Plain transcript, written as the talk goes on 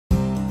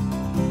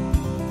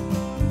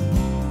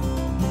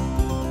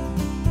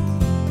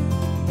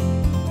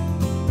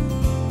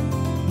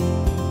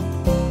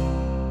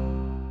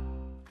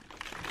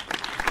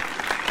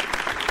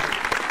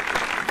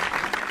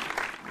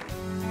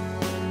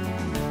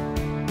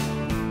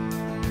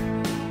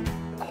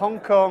Hong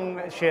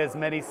Kong shares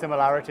many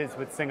similarities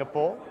with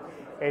Singapore.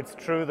 It's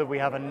true that we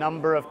have a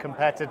number of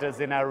competitors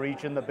in our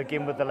region that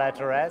begin with the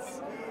letter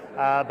S.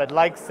 But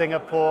like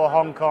Singapore,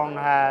 Hong Kong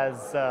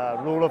has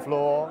rule of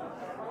law,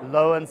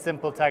 low and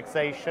simple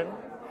taxation.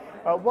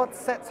 What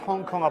sets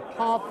Hong Kong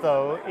apart,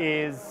 though,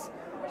 is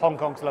Hong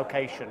Kong's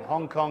location.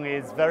 Hong Kong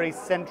is very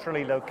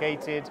centrally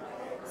located,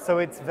 so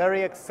it's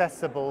very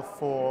accessible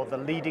for the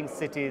leading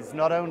cities,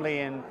 not only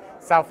in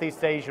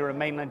Southeast Asia and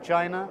mainland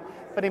China,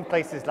 but in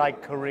places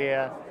like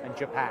Korea and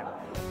Japan.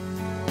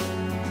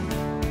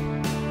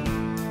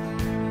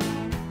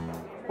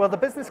 Well, the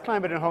business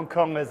climate in Hong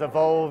Kong has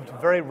evolved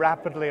very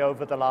rapidly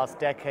over the last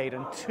decade,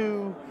 and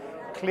two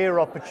clear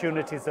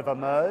opportunities have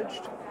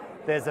emerged.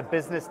 There's a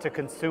business to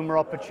consumer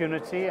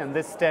opportunity, and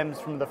this stems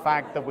from the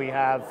fact that we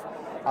have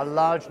a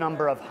large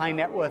number of high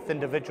net worth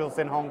individuals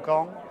in Hong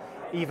Kong,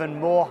 even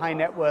more high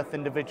net worth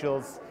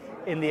individuals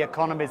in the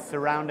economies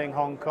surrounding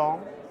Hong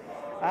Kong.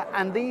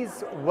 And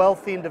these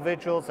wealthy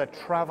individuals are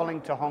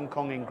traveling to Hong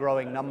Kong in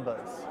growing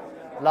numbers.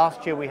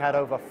 Last year we had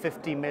over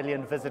 50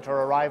 million visitor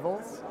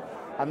arrivals,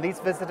 and these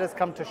visitors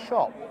come to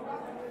shop.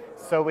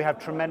 So we have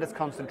tremendous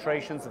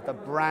concentrations of the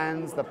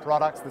brands, the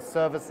products, the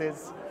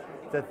services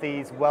that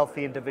these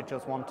wealthy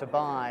individuals want to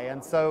buy.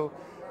 And so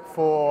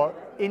for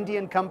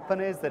Indian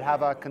companies that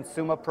have a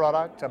consumer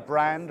product, a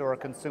brand, or a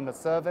consumer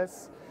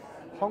service,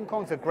 Hong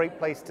Kong's a great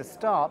place to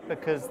start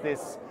because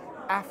this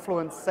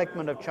affluent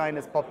segment of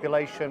China's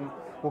population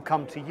will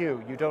come to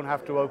you. You don't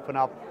have to open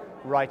up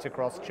right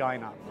across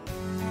China.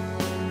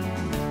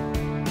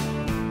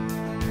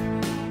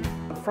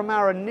 From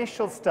our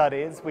initial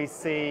studies, we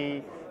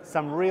see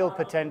some real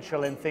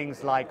potential in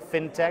things like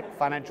fintech,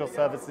 financial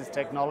services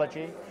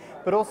technology,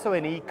 but also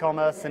in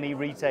e-commerce and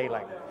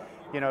e-retailing.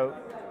 You know,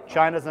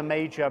 China's a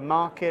major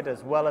market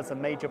as well as a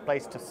major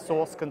place to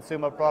source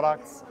consumer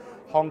products.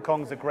 Hong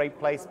Kong's a great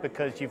place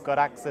because you've got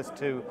access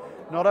to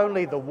not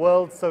only the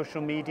world's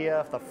social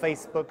media, the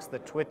Facebooks, the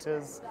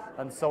Twitters,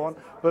 and so on,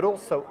 but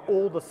also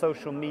all the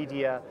social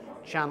media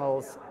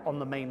channels on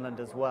the mainland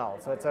as well.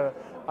 So it's a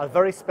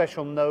very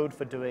special node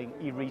for doing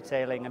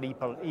e-retailing and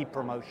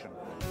e-promotion.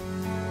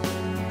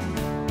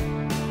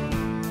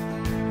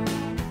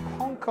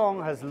 Hong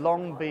Kong has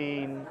long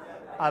been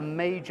a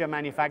major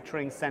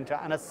manufacturing center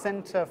and a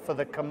center for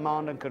the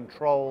command and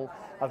control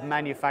of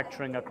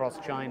manufacturing across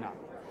China.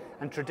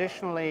 And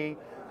traditionally,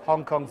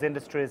 Hong Kong's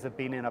industries have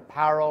been in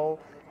apparel,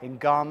 in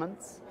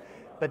garments,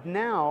 but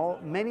now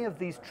many of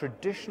these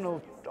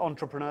traditional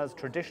entrepreneurs,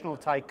 traditional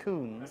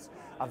tycoons,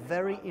 are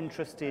very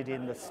interested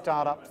in the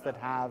startups that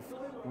have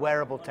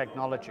wearable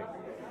technology.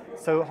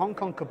 So Hong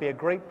Kong could be a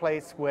great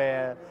place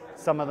where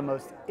some of the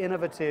most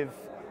innovative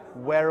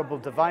wearable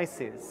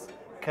devices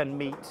can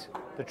meet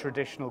the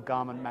traditional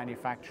garment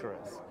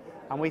manufacturers.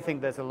 And we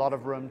think there's a lot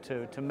of room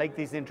to make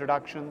these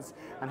introductions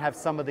and have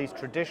some of these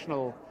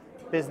traditional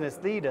business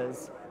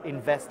leaders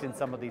invest in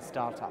some of these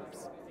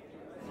startups.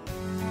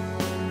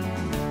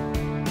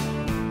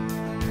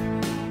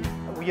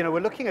 You know,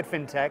 we're looking at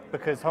fintech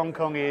because Hong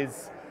Kong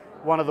is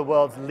one of the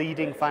world's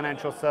leading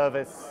financial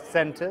service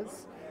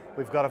centers.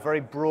 We've got a very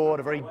broad,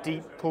 a very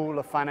deep pool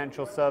of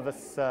financial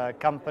service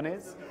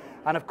companies.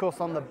 And of course,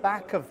 on the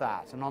back of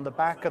that, and on the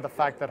back of the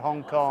fact that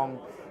Hong Kong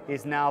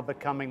is now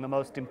becoming the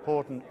most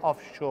important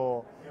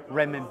offshore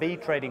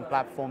renminbi trading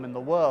platform in the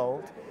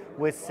world,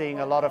 we're seeing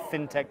a lot of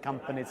fintech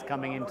companies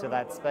coming into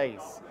that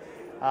space.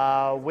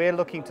 We're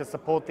looking to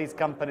support these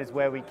companies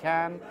where we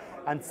can,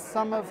 and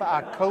some of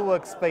our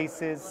co-work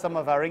spaces, some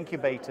of our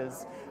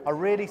incubators are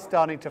really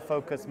starting to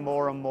focus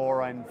more and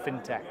more on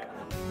fintech.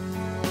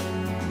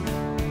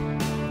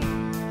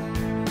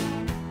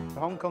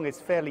 Hong Kong is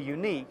fairly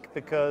unique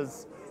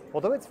because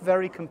although it's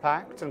very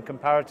compact and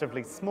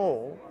comparatively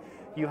small,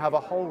 you have a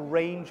whole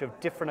range of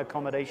different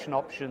accommodation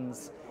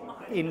options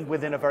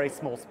within a very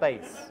small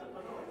space.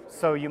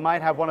 So you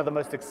might have one of the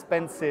most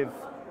expensive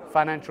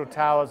financial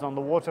towers on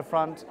the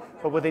waterfront,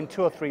 but within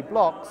 2 or 3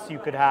 blocks you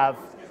could have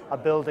a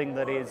building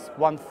that is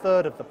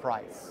 1/3 of the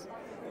price.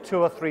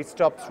 2 or 3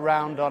 stops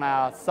round on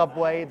our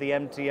subway, the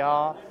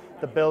MTR,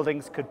 the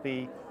buildings could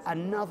be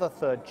another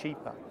third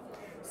cheaper.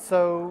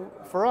 So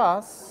for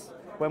us,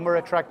 when we're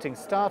attracting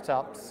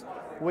startups,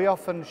 we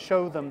often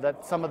show them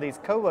that some of these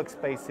co-work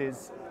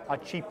spaces are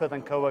cheaper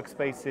than co-work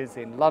spaces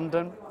in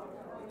London,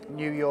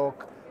 New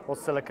York, or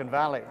Silicon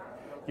Valley.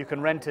 You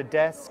can rent a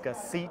desk, a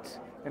seat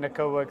in a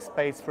co-work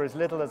space for as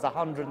little as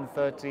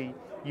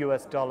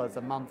 $130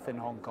 a month in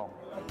Hong Kong.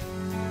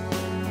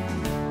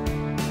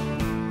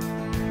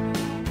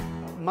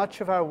 Much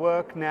of our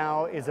work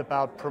now is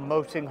about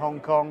promoting Hong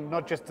Kong,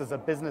 not just as a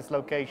business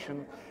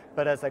location,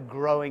 but as a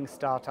growing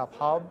startup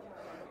hub.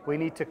 We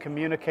need to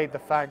communicate the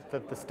fact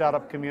that the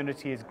startup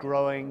community is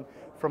growing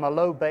from a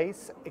low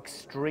base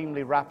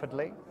extremely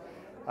rapidly.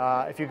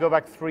 If you go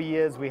back 3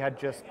 years, we had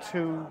just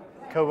 2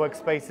 co-work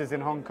spaces in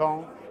Hong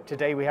Kong.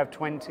 Today we have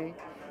 20.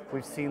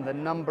 We've seen the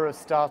number of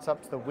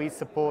startups that we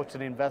support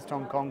and invest in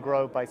Hong Kong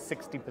grow by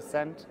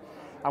 60%,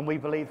 and we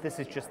believe this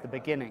is just the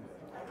beginning.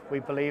 We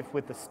believe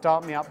with the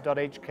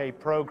startmeup.hk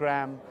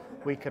program,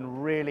 we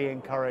can really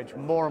encourage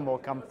more and more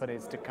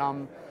companies to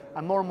come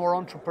and more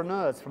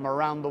entrepreneurs from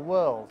around the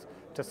world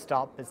to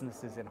start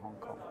businesses in Hong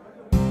Kong.